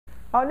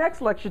Our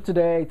next lecture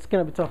today, it's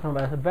going to be talking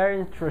about a very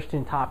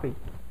interesting topic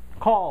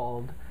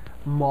called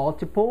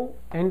multiple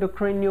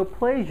endocrine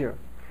neoplasia.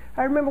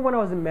 I remember when I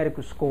was in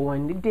medical school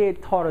and they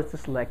taught us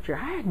this lecture,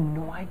 I had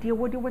no idea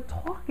what they were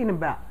talking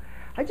about.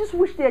 I just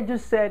wish they had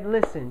just said,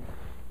 listen,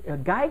 a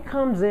guy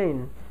comes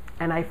in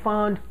and I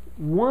found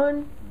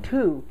 1,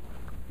 2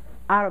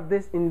 out of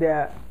this in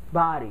their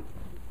body,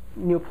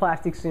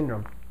 neoplastic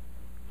syndrome.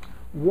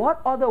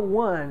 What other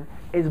one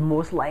is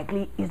most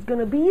likely is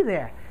going to be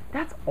there?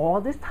 That's all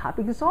this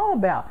topic is all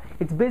about.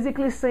 It's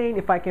basically saying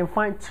if I can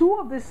find 2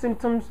 of these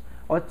symptoms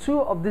or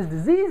 2 of these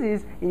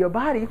diseases in your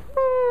body,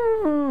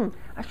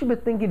 I should be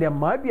thinking there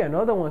might be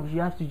another one.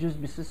 You have to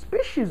just be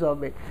suspicious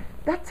of it.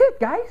 That's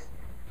it, guys.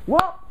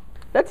 Well,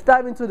 let's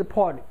dive into the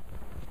party.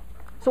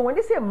 So when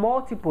they say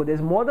multiple,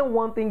 there's more than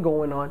one thing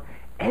going on.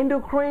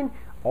 Endocrine,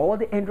 all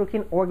the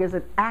endocrine organs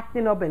are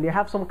acting up and they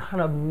have some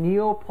kind of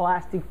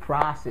neoplastic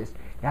process.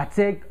 That's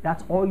it.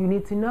 That's all you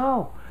need to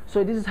know.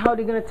 So this is how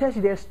they're going to test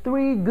you. There's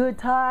 3 good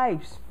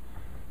types.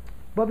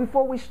 But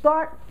before we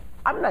start,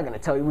 I'm not going to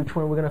tell you which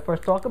one we're going to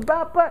first talk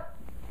about, but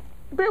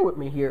bear with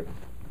me here.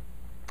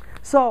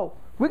 So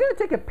we're going to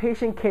take a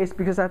patient case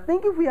because I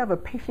think if we have a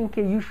patient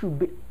case, you should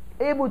be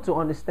able to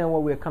understand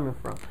where we're coming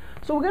from.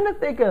 So we're going to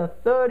take a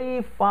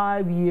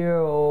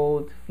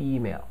 35-year-old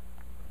female.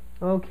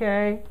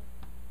 Okay?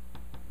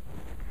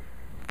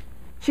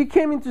 She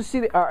came in to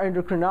see our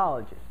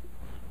endocrinologist.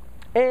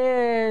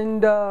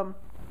 And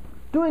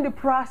during the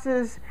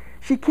process,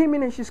 she came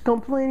in and she's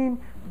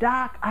complaining,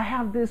 Doc, I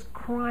have this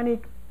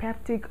chronic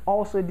peptic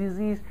ulcer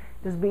disease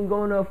that's been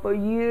going on for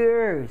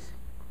years.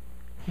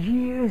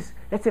 Years.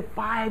 Let's say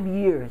 5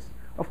 years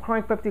of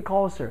chronic peptic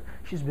ulcer.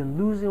 She's been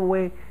losing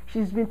weight.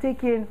 She's been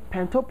taking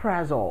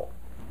pantoprazole.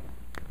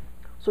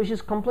 So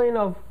she's complaining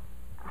of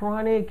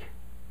chronic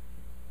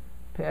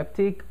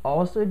peptic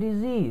ulcer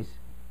disease.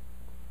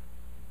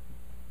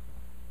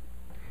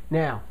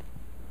 Now,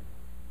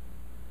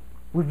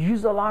 we've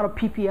used a lot of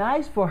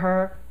PPIs for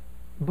her,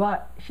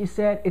 but she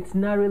said it's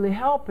not really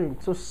helping.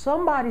 So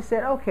somebody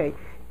said, okay,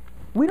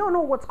 we don't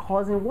know what's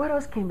causing, what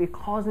else can be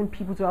causing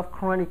people to have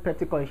chronic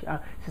peptic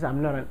ulcer? She says,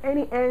 I'm not on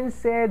any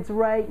NSAIDs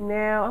right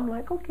now. I'm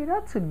like, okay,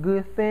 that's a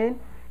good thing,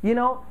 you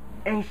know,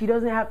 and she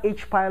doesn't have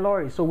H.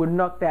 pylori, so we'll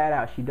knock that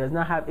out. She does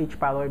not have H.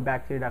 pylori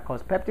bacteria that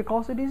cause peptic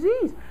ulcer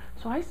disease.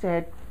 So I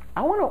said,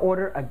 I want to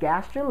order a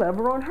gastrin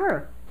level on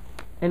her,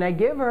 and I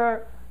gave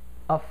her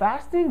a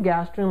fasting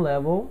gastrin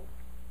level,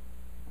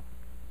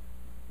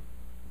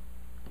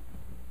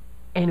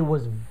 and it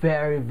was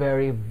very,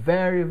 very,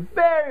 very,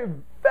 very,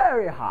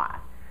 very high.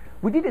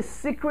 We did a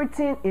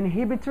secretin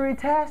inhibitory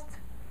test,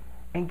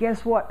 and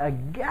guess what? A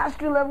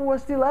gastrin level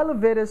was still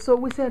elevated. So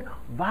we said,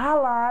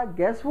 voila,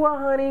 guess what,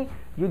 honey?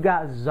 You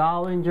got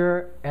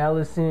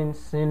Zollinger-Ellison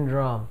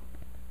syndrome.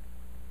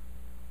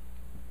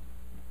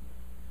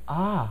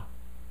 Ah,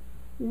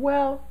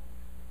 well,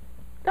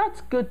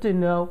 that's good to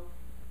know,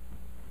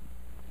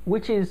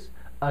 which is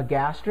a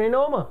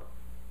gastrinoma.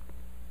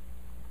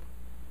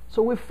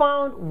 So we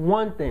found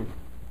one thing.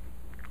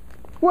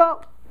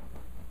 Well,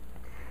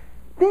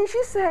 then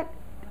she said,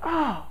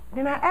 oh,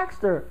 then I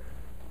asked her,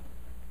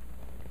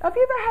 have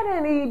you ever had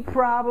any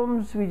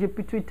problems with your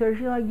pituitary?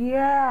 She's like,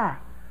 yeah,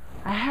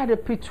 I had a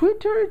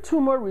pituitary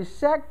tumor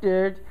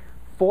resected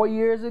 4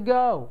 years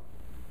ago.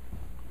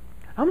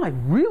 I'm like,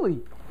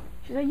 really?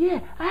 She said,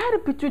 yeah, I had a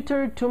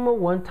pituitary tumor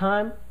one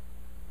time.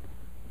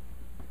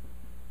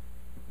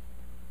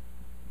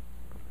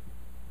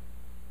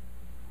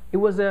 It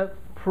was a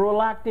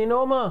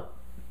prolactinoma.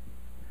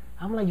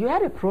 I'm like, you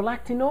had a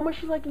prolactinoma?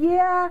 She's like,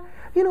 yeah,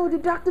 you know, the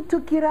doctor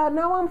took it out.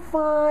 Now I'm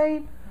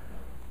fine.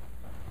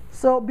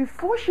 So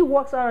before she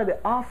walks out of the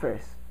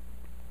office,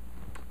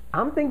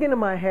 I'm thinking in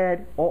my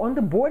head, or on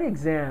the board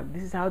exam,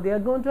 this is how they're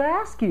going to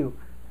ask you.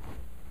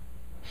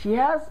 She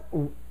has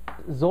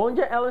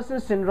Zollinger-Ellison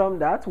syndrome.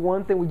 That's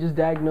one thing, we just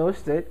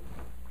diagnosed it.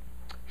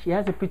 She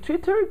has a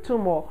pituitary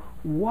tumor.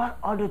 What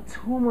other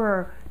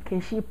tumor can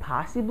she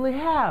possibly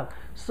have?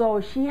 So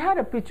she had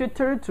a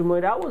pituitary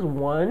tumor. That was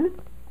one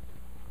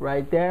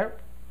right there.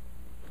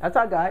 That's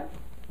our guy.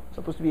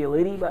 Supposed to be a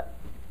lady, but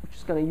we're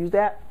just going to use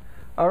that.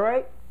 All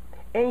right.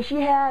 And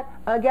she had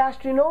a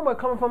gastrinoma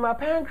coming from her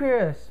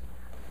pancreas,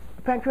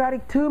 a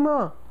pancreatic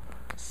tumor.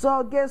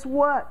 So guess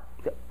what?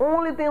 The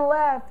only thing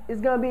left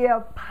is going to be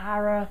a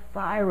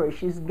parathyroid.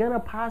 She's going to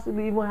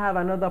possibly even have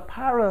another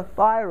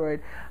parathyroid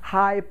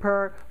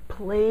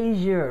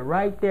hyperplasia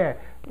right there.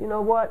 You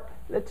know what?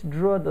 Let's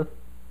draw the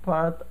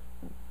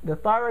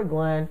thyroid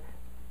gland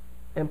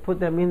and put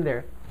them in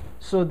there.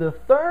 So the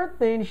third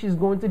thing she's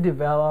going to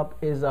develop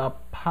is a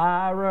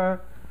parathyroid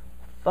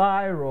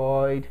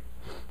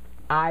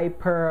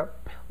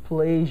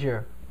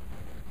hyperplasia.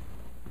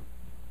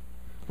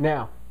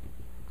 Now,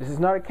 this is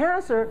not a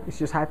cancer, it's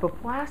just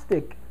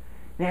hyperplastic.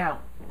 Now,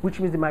 which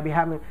means they might be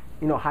having,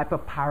 you know,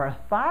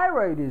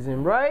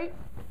 hyperparathyroidism, right?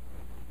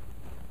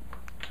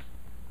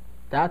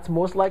 That's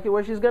most likely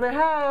what she's going to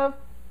have.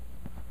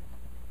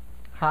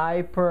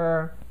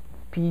 Hyper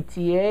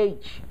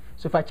PTH.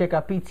 So if I check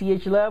our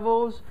PTH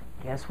levels,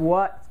 guess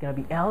what? It's going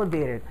to be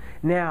elevated.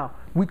 Now,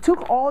 we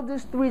took all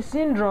these three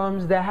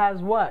syndromes that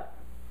has what?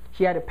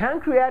 She had a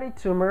pancreatic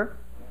tumor,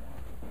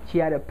 she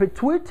had a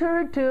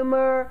pituitary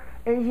tumor,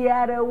 and she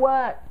had a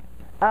what?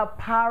 A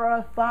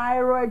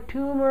parathyroid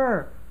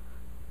tumor.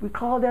 We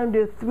call them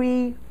the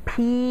 3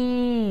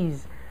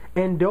 P's.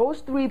 And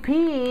those 3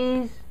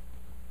 P's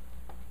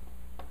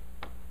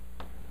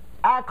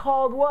are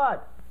called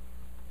what?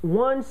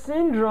 One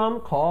syndrome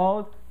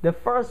called, the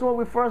first one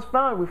we first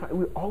found.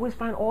 We always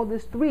find all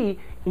these 3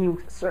 in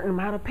a certain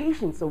amount of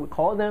patients. So we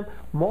call them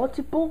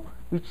multiple,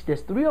 which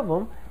there's 3 of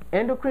them,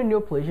 endocrine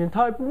neoplasia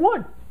type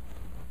 1.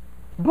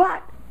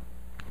 But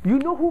you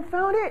know who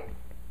found it?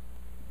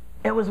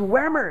 It was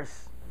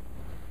Werner's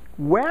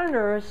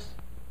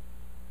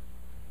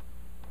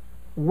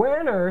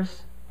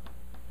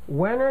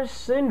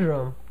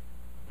syndrome.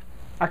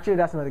 Actually,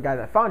 that's not the guy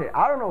that found it.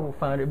 I don't know who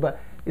found it, but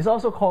it's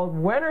also called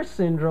Werner's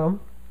syndrome.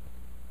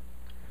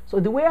 So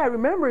the way I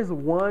remember is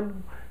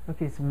one.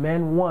 Okay, it's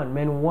men 1,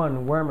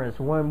 Werner's,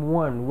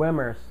 1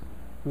 Werner's,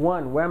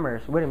 1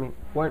 Werner's. Wait a minute.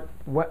 One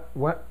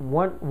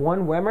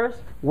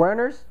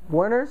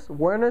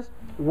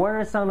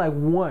Werner's sound like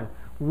one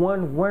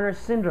Werner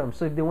syndrome.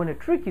 So if they want to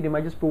trick you, they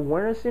might just put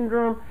Werner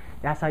syndrome.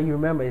 That's how you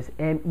remember. It's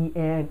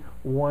MEN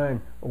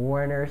 1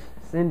 Werner's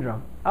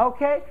syndrome.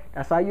 Okay,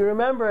 that's how you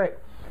remember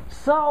it.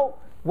 So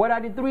what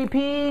are the 3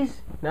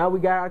 P's? Now we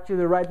got actually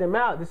to write them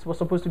out. This was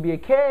supposed to be a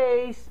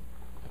case.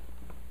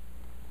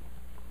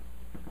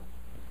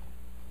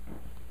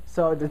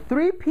 So the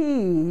 3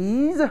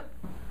 P's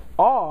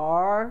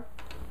are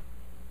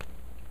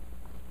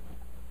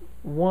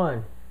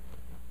 1,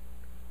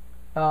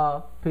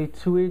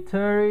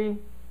 pituitary,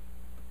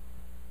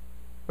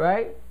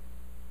 right?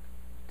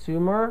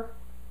 Tumor,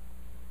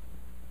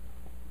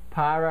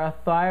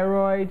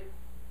 parathyroid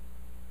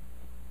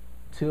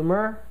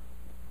tumor,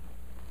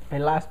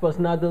 and last but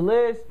not the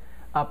least,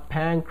 a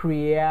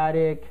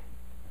pancreatic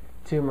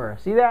tumor.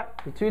 See that?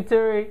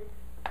 Pituitary,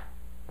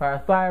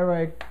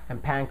 parathyroid,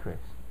 and pancreas.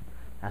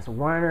 That's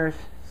Werner's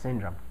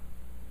syndrome.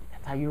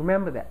 That's how you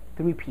remember that.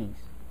 3 P's.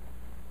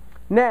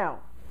 Now,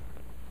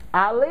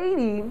 our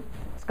lady,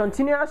 let's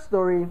continue our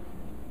story,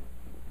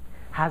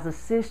 has a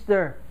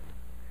sister.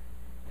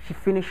 She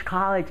finished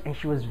college and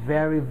she was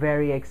very,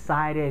 very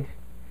excited.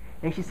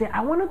 And she said,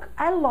 I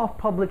love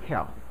public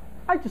health.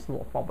 I just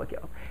love public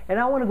health. And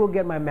I want to go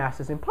get my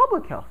master's in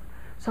public health.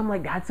 So I'm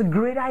like, that's a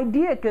great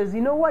idea, because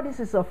you know what?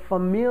 This is a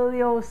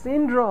familial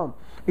syndrome.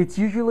 It's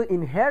usually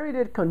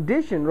inherited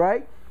condition,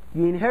 right?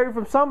 You inherit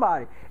from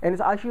somebody, and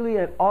it's actually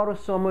an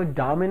autosomal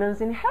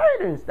dominance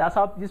inheritance. That's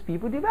how these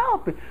people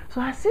develop it. So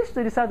her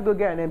sister decided to go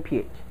get an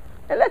MPH.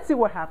 And let's see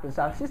what happens.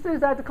 Our sister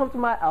decided to come to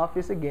my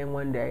office again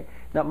one day,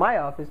 not my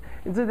office,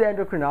 into the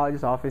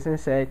endocrinologist's office and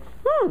say,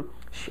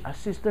 our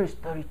sister is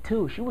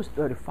 32. She was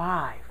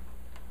 35.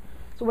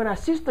 So when our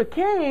sister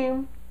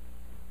came,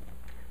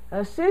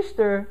 her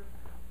sister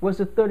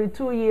was a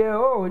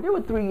 32-year-old. They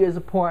were 3 years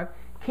apart.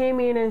 Came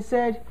in and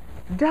said,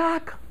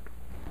 Doc,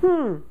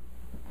 you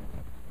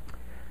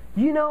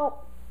know,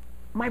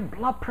 my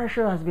blood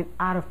pressure has been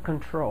out of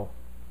control.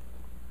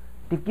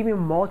 They've given me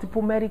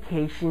multiple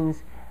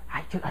medications.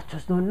 I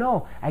just don't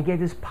know. I get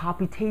this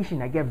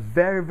palpitation. I get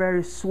very,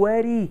 very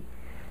sweaty.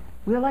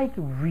 We're like,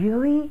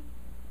 really?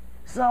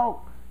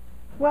 So,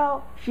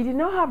 well, she did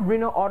not have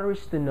renal artery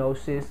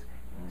stenosis.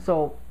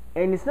 So,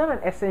 and it's not an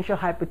essential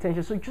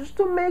hypertension. So just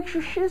to make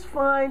sure she's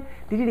fine,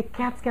 they did a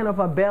CAT scan of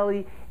her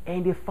belly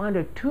and they found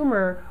a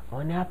tumor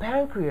on her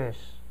pancreas.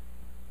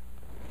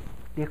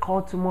 They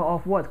called tumor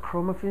of what?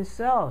 Chromatin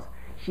cells.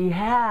 She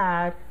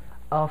had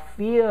a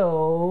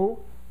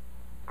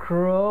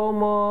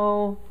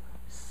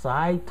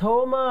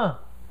pheochromocytoma.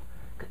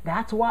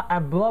 That's why our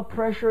blood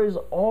pressure is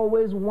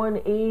always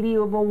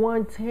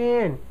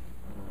 180/110.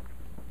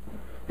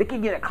 They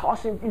can get a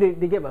calcium,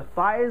 they give a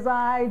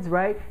thiazides,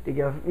 right? They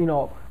give,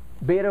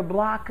 beta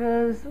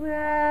blockers.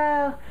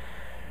 Well,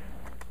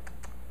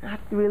 not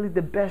really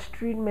the best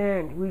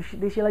treatment.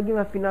 They should like give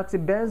a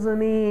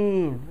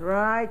phenoxybenzamine,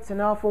 right? It's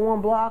an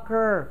alpha-1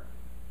 blocker.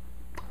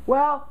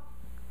 Well,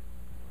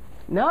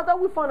 now that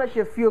we found out she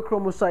had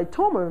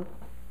pheochromocytoma,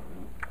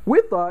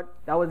 we thought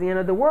that was the end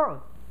of the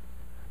world.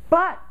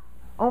 But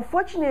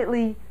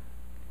unfortunately,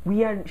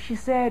 she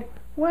said,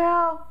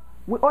 well,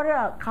 we ordered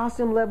a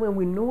calcium level and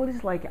we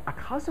noticed like a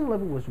calcium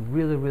level was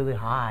really, really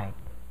high.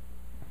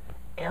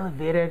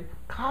 Elevated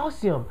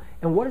calcium.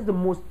 And what is the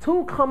most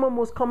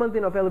common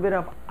thing of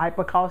elevated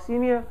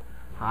hypercalcemia?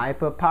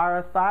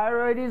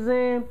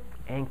 Hyperparathyroidism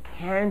and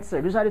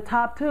cancer. Those are the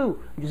top 2.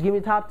 Just give me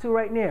the top 2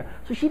 right now.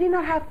 So she did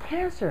not have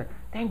cancer,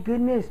 thank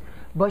goodness.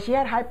 But she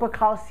had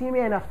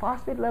hypercalcemia and her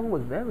phosphate level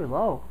was very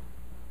low.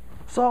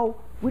 So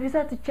we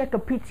decided to check a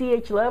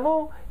PTH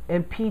level,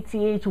 and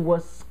PTH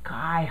was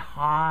sky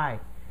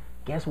high.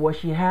 Guess what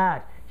she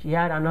had? She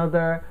had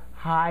another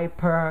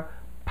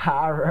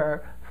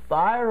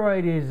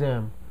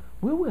hyperparathyroidism.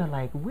 We were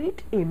like,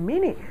 wait a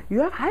minute, you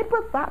have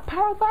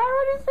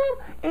hyperparathyroidism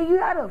and you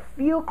had a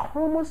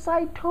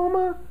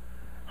pheochromocytoma?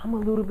 I'm a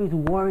little bit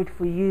worried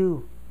for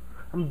you.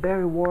 I'm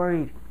very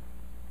worried.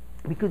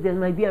 because there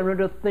might be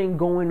another thing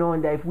going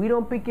on that if we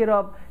don't pick it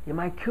up, it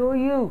might kill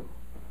you.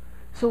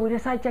 So we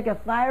decided to check a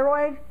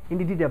thyroid, and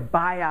they did a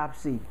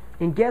biopsy.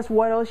 And guess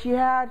what else she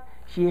had?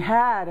 She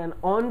had an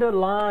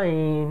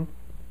underlying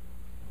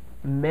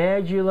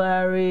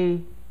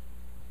medullary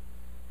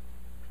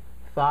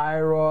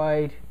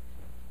thyroid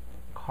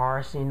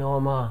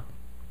carcinoma.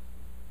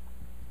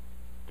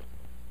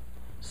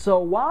 So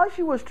while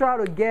she was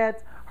trying to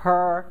get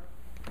her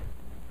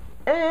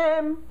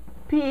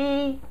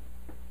PH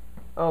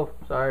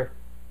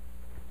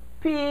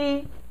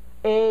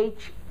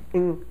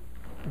in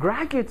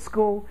graduate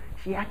school,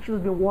 she actually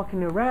has been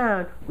walking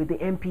around with the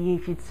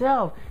MPH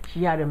itself.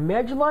 She had a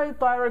medullary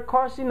thyroid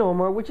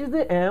carcinoma, which is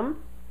the M.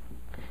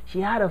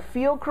 She had a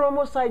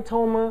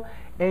pheochromocytoma,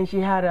 and she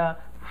had a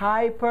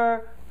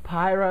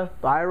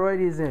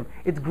hyperparathyroidism.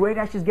 It's great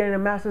that she's getting a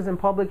master's in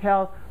public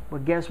health,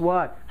 but guess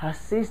what? Her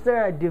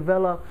sister had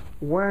developed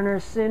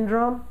Werner's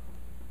syndrome.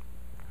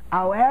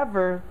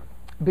 However,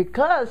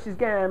 because she's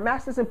getting a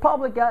master's in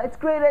public health, it's a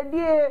great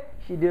idea.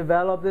 She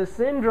developed this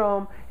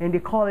syndrome, and they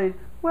call it,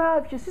 well,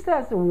 if your sister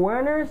has the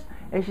Werner's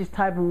and she's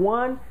type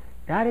 1,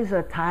 that is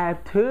a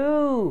type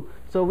 2.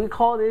 So we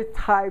call it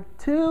type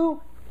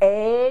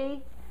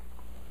 2A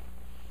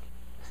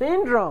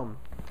syndrome.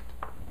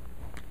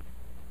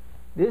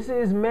 This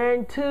is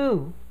MEN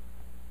 2.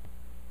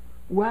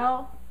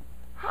 Well,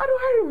 how do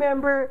I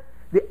remember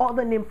the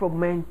other name for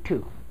MEN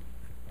 2?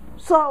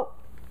 So,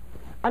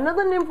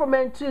 another name for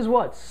MEN 2 is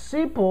what?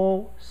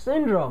 Sippel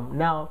syndrome.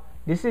 Now,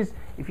 this is,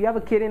 if you have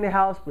a kid in the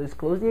house, please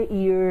close your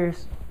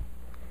ears.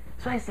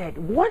 So I said,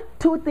 what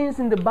two things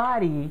in the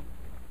body,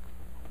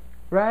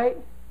 right?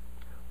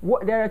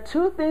 There are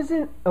two things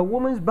in a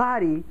woman's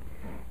body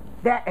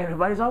that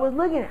everybody's always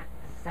looking at.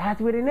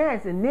 Starts with an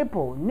S, a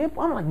nipple.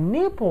 Nipple. I'm like,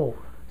 nipple.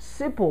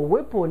 Sipple,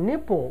 whipple,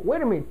 nipple.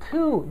 Wait a minute,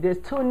 two. There's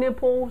two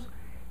nipples,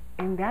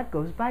 and that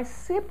goes by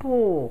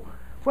sipple.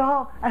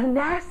 Well, as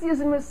nasty as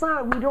it may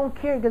sound, we don't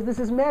care because this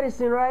is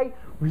medicine, right?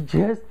 We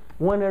just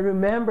want to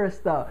remember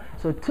stuff.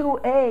 So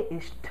 2A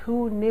is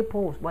two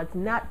nipples, but it's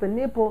not the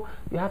nipple.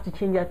 You have to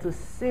change that to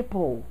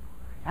sipple.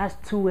 That's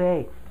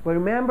 2A. But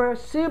remember,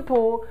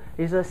 sipple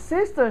is a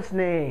sister's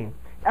name.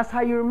 That's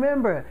how you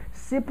remember.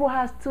 Sipple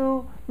has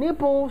two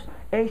nipples,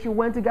 and she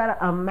went to get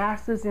a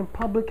master's in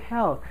public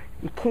health.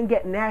 You can't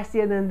get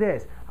nastier than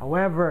this.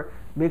 However,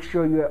 make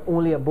sure you're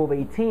only above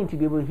 18 to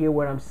be able to hear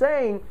what I'm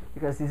saying,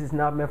 because this is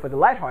not meant for the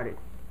lighthearted.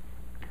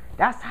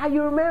 That's how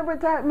you remember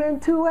type MEN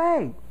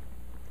 2A.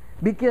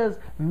 Because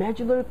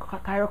medullary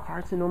thyroid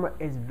carcinoma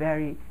is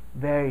very,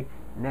 very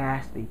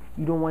nasty.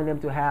 You don't want them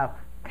to have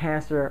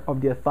cancer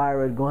of their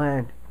thyroid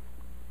gland.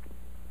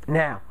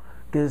 Now,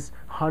 because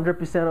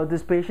 100% of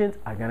these patients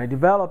are going to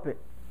develop it.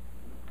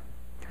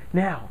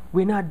 Now,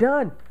 we're not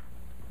done.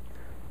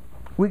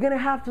 We're going to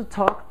have to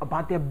talk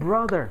about their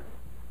brother.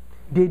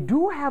 They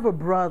do have a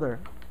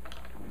brother.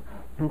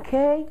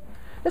 Okay?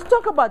 Let's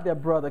talk about their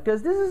brother,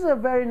 because this is a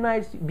very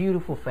nice,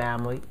 beautiful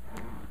family.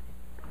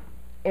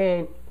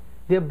 And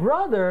their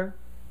brother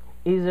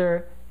is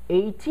an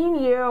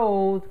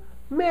 18-year-old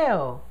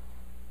male.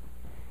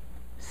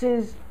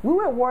 Since we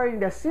were worried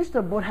that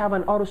sister both have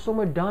an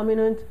autosomal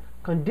dominant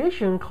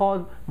condition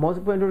called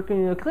multiple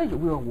endocrine neoplasia,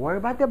 we were worried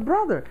about their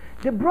brother.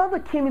 The brother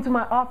came into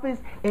my office,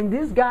 and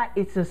this guy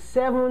is a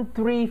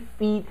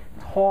 7'3"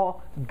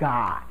 tall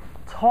guy.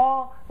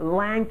 Tall,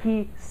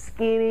 lanky,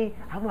 skinny.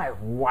 I'm like,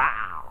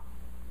 wow,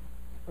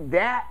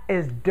 that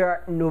is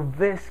Dirk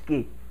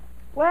Nowitzki.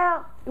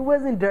 Well, it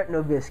wasn't Dirk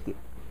Nowitzki.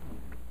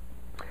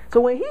 So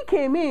when he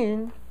came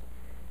in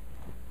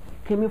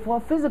for a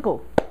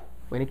physical.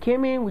 When he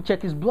came in, we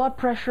checked his blood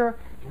pressure,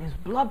 and his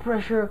blood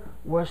pressure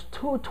was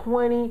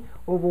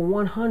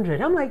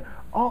 220/100. I'm like,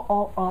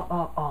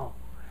 oh.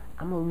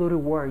 I'm a little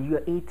worried.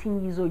 You're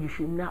 18 years old. You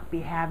should not be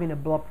having a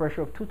blood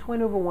pressure of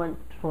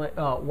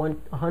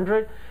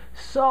 220/100.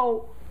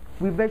 So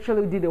we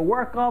eventually did a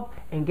workup,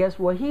 and guess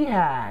what he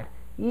had?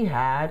 He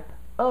had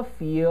a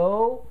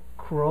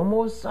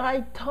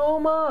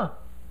pheochromocytoma.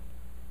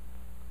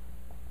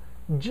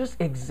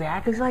 Just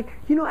exactly. It's like,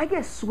 you know, I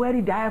get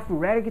sweaty,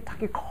 diaphoretic,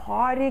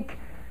 tachycardic,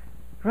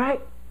 right?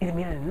 In the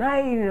middle of the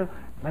night, you know,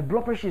 my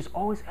blood pressure is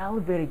always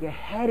elevated. Get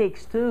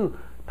headaches too,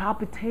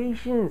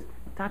 palpitations,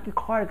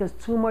 tachycardia, because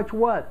too much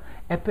what?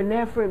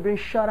 Epinephrine being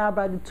shut out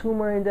by the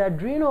tumor in the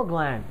adrenal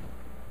gland.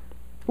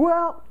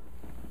 Well,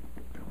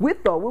 we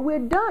thought we were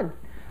done.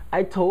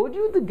 I told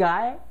you the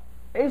guy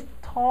is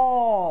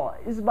tall.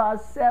 He's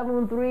about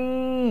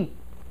 7'3".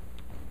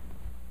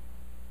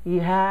 He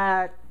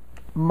had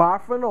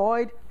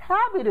Marfanoid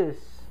habitus.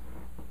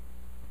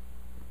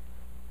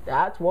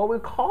 That's what we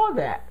call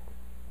that.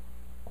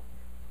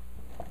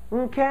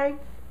 Okay?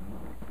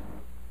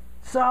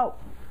 So,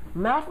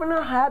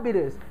 Marfanoid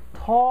habitus,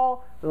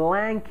 tall,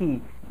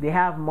 lanky. They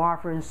have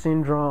Marfan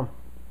syndrome.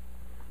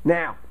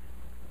 Now,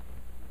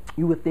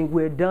 you would think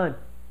we're done.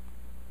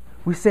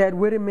 We said,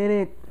 wait a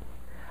minute.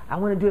 I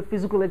want to do a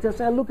physical exam.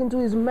 So I look into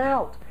his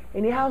mouth,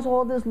 and he has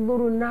all these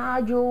little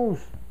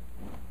nodules.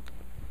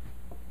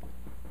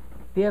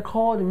 They are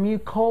called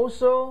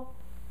mucosal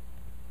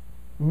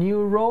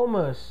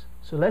neuromas.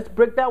 So let's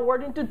break that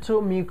word into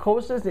two: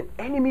 mucosas and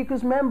any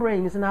mucous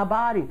membranes in our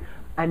body.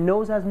 Our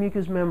nose has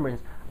mucous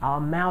membranes. Our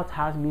mouth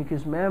has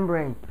mucous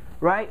membrane,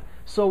 right?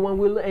 So when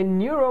we look,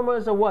 and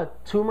neuromas are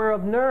what? Tumor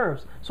of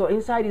nerves. So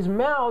inside his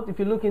mouth, if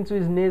you look into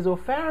his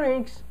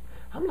nasopharynx,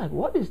 I'm like,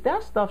 what is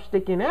that stuff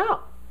sticking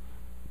out,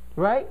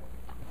 right?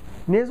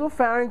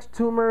 Nasopharynx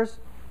tumors.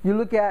 You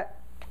look at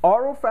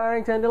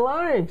oropharynx and the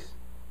larynx.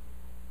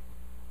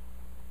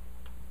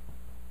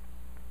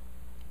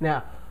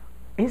 Now,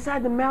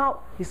 inside the mouth,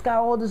 he's got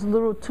all this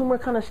little tumor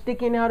kind of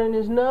sticking out in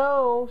his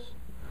nose,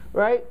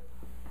 right?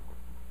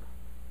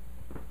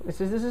 This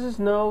is his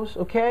nose,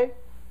 okay?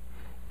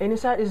 And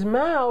inside his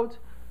mouth,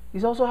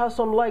 he also has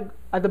some, like,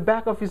 at the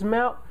back of his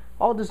mouth,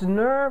 all this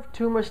nerve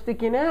tumor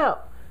sticking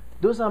out.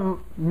 Those are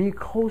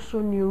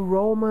mucosal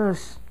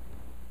neuromas.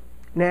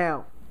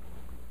 Now,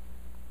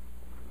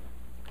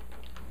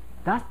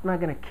 that's not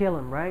going to kill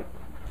him, right?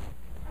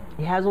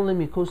 He has only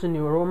mucosal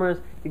neuromas.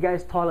 The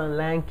guy's tall and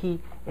lanky,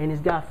 and he's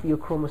got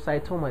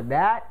pheochromocytoma.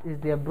 That is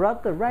their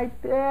brother right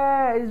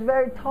there. He's a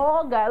very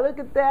tall guy. Look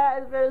at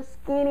that. He's very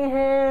skinny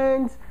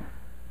hands.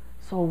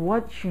 So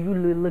what should you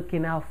be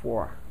looking out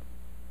for?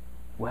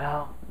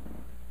 Well,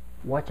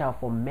 watch out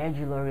for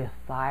medullary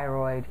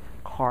thyroid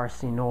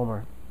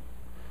carcinoma.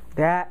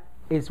 That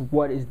is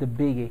what is the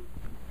biggie.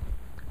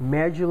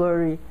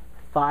 Medullary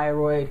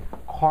thyroid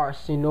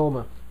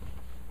carcinoma.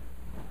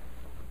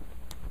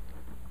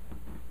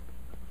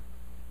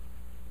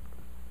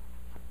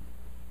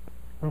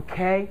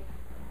 Okay?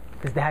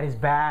 Because that is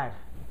bad.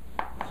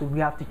 So we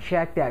have to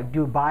check that.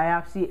 Do a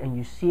biopsy and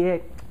you see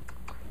it.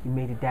 You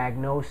made a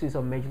diagnosis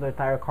of medullary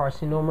thyroid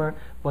carcinoma.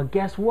 But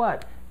guess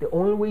what? The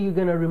only way you're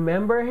going to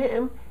remember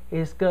him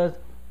is because,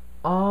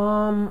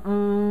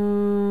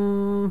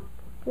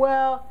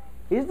 well,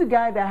 he's the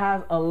guy that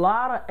has a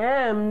lot of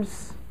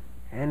M's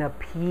and a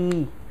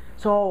P.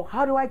 So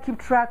how do I keep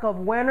track of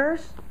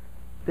Wenner's?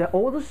 The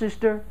older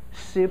sister,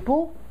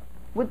 Sipple,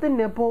 with the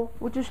nipple,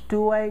 which is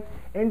 2A,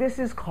 and this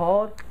is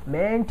called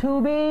man to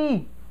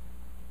be.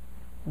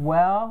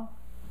 Well,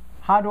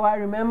 how do I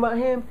remember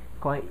him?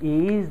 Because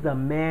he is the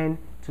man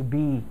to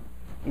be.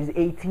 He's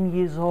 18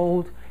 years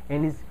old,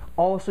 and he's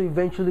also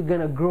eventually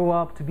gonna grow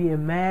up to be a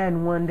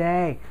man one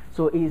day.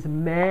 So he's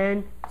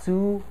man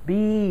to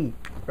be,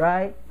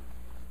 right?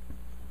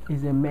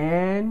 He's a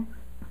man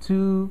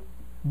to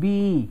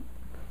be.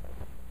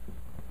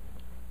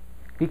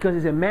 Because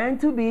he's a man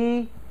to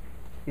be,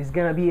 he's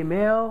gonna be a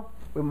male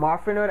with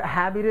Marfanoid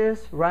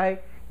habitus,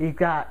 right? He's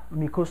got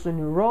mucosal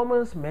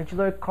neuromas,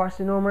 medullary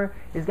carcinoma.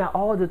 He's got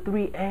all the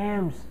 3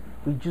 M's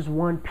with just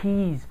 1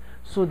 P's.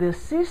 So the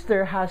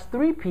sister has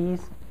 3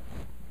 P's.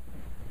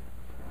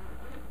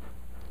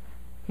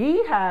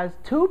 He has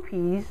 2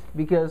 P's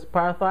because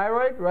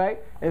parathyroid, right?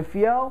 And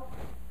pheo,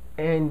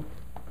 and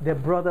the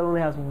brother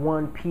only has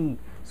 1 P.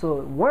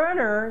 So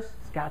Werner's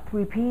got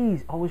 3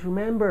 P's. Always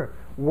remember,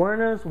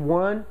 Werner's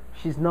 1,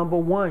 she's number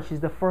 1. She's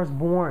the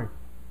firstborn.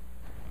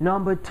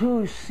 Number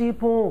 2,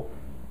 Sipple,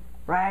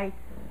 right?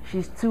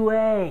 She's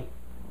 2A.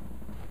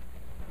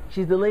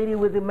 She's the lady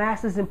with the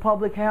master's in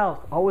public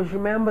health. Always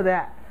remember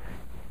that.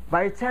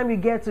 By the time you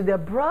get to their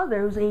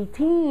brother who's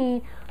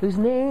 18, whose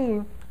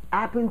name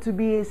happened to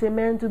be, it's a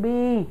man to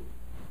be.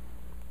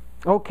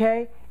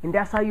 Okay? And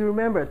that's how you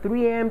remember.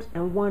 3 M's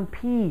and 1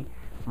 P.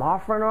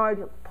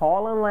 Marfanoid,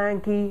 tall and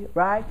lanky,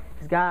 right?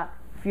 He's got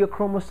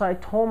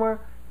pheochromocytoma,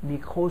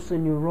 mucosal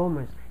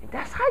neuromas. And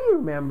that's how you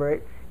remember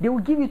it. They will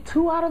give you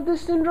 2 out of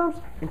these syndromes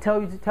and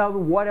tell you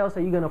what else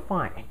are you going to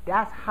find. And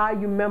that's how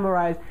you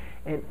memorize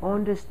and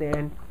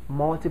understand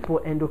multiple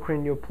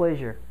endocrine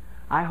neoplasia.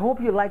 I hope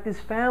you like this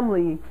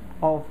family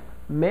of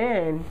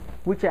men,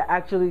 which are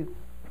actually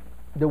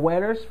the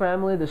Wenner's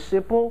family, the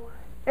Sipple,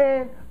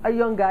 and a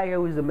young guy here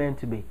who is the man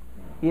to be.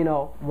 You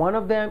know, one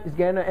of them is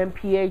getting an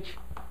MPH.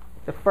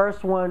 The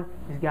first one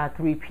has got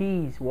 3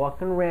 P's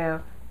walking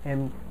around,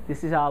 and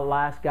this is our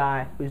last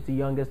guy who's the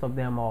youngest of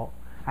them all.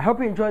 I hope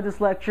you enjoyed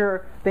this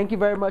lecture. Thank you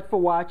very much for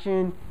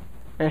watching,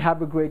 and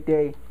have a great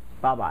day.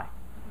 Bye-bye.